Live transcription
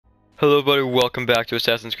Hello, buddy. Welcome back to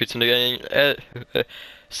Assassin's Creed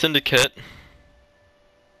Syndicate.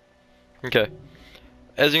 Okay.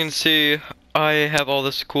 As you can see, I have all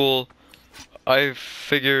this cool. I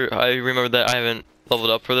remember that I haven't leveled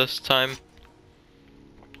up for this time.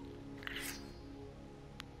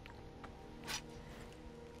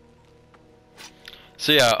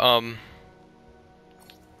 So yeah,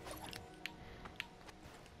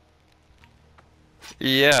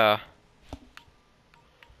 yeah.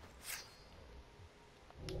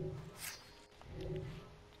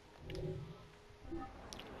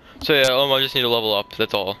 So yeah, I just need to level up.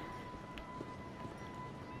 That's all.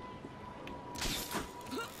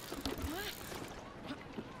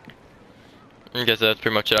 I guess that's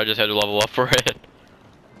pretty much it. I just had to level up for it.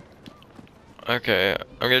 Okay,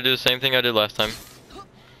 I'm gonna do the same thing I did last time.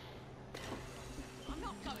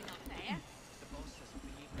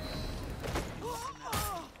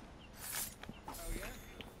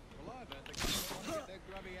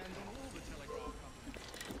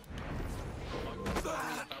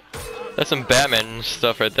 That's some Batman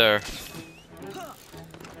stuff right there.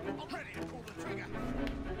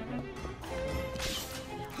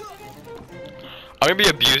 I'm gonna be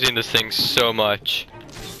abusing this thing so much.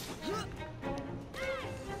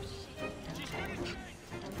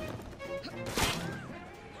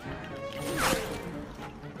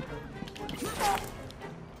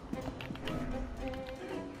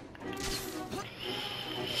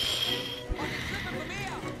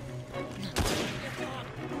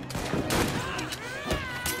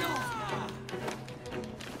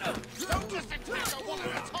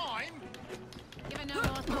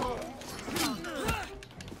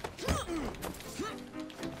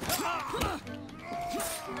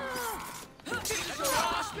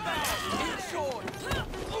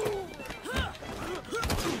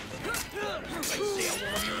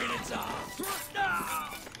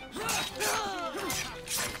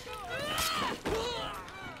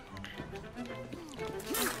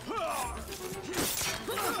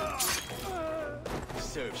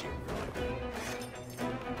 Serves you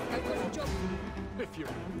if you.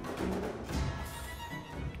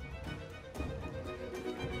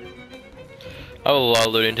 I have a lot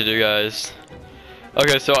of looting to do, guys.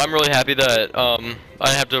 Okay, so I'm really happy that I didn't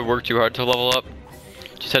have to work too hard to level up.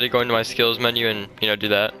 Just had to go into my skills menu and, you know, do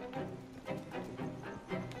that.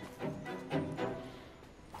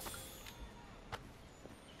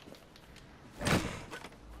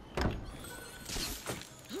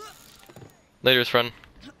 Later, friend.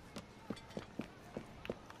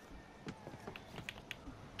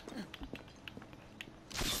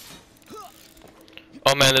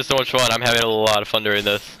 Oh man, this is so much fun. I'm having a lot of fun doing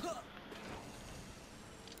this.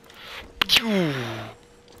 I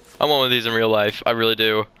want one of these in real life. I really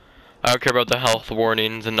do. I don't care about the health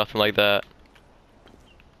warnings and nothing like that.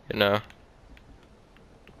 You know.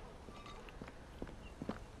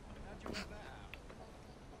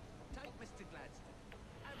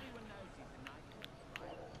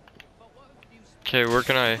 Okay, where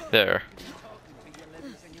can I? There.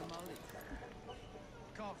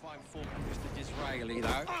 Can't find fault with Mr. Disraeli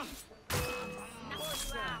though.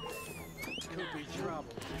 Could be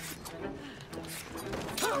trouble.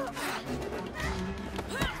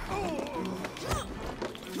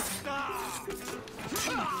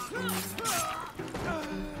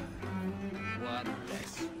 One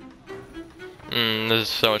less. This is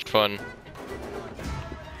so much fun.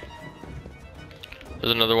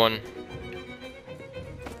 There's another one.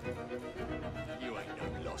 You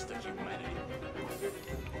ain't no loss to humanity.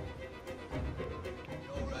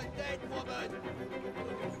 You're a dead woman.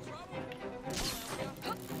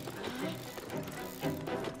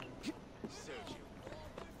 Serves you.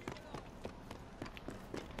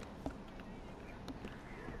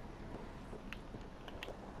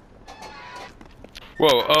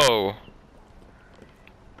 Whoa, oh.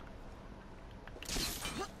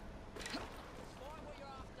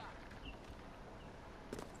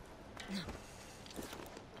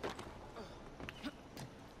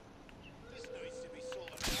 This needs to be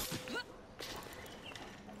sorted out.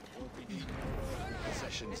 Won't be needing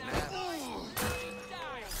possessions now.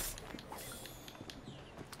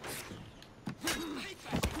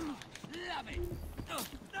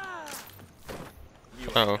 You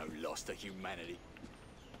ain't Oh. no loss to humanity.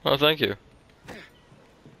 Oh, thank you.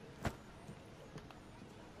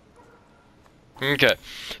 Okay.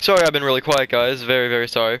 Sorry I've been really quiet, guys. Very, very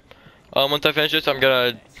sorry. Once I finish this, I'm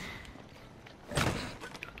gonna...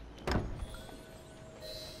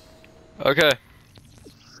 Okay.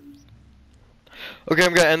 Okay,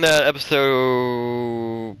 I'm gonna end that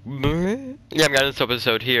episode... Yeah, I'm gonna end this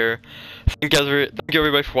episode here. Thank you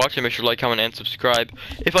everybody for watching. Make sure to like, comment, and subscribe.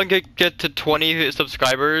 If I can get to 20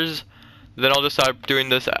 subscribers, then I'll just start doing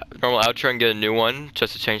this normal outro and get a new one,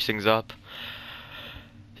 just to change things up.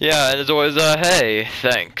 Yeah, and as always, hey,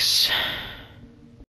 thanks.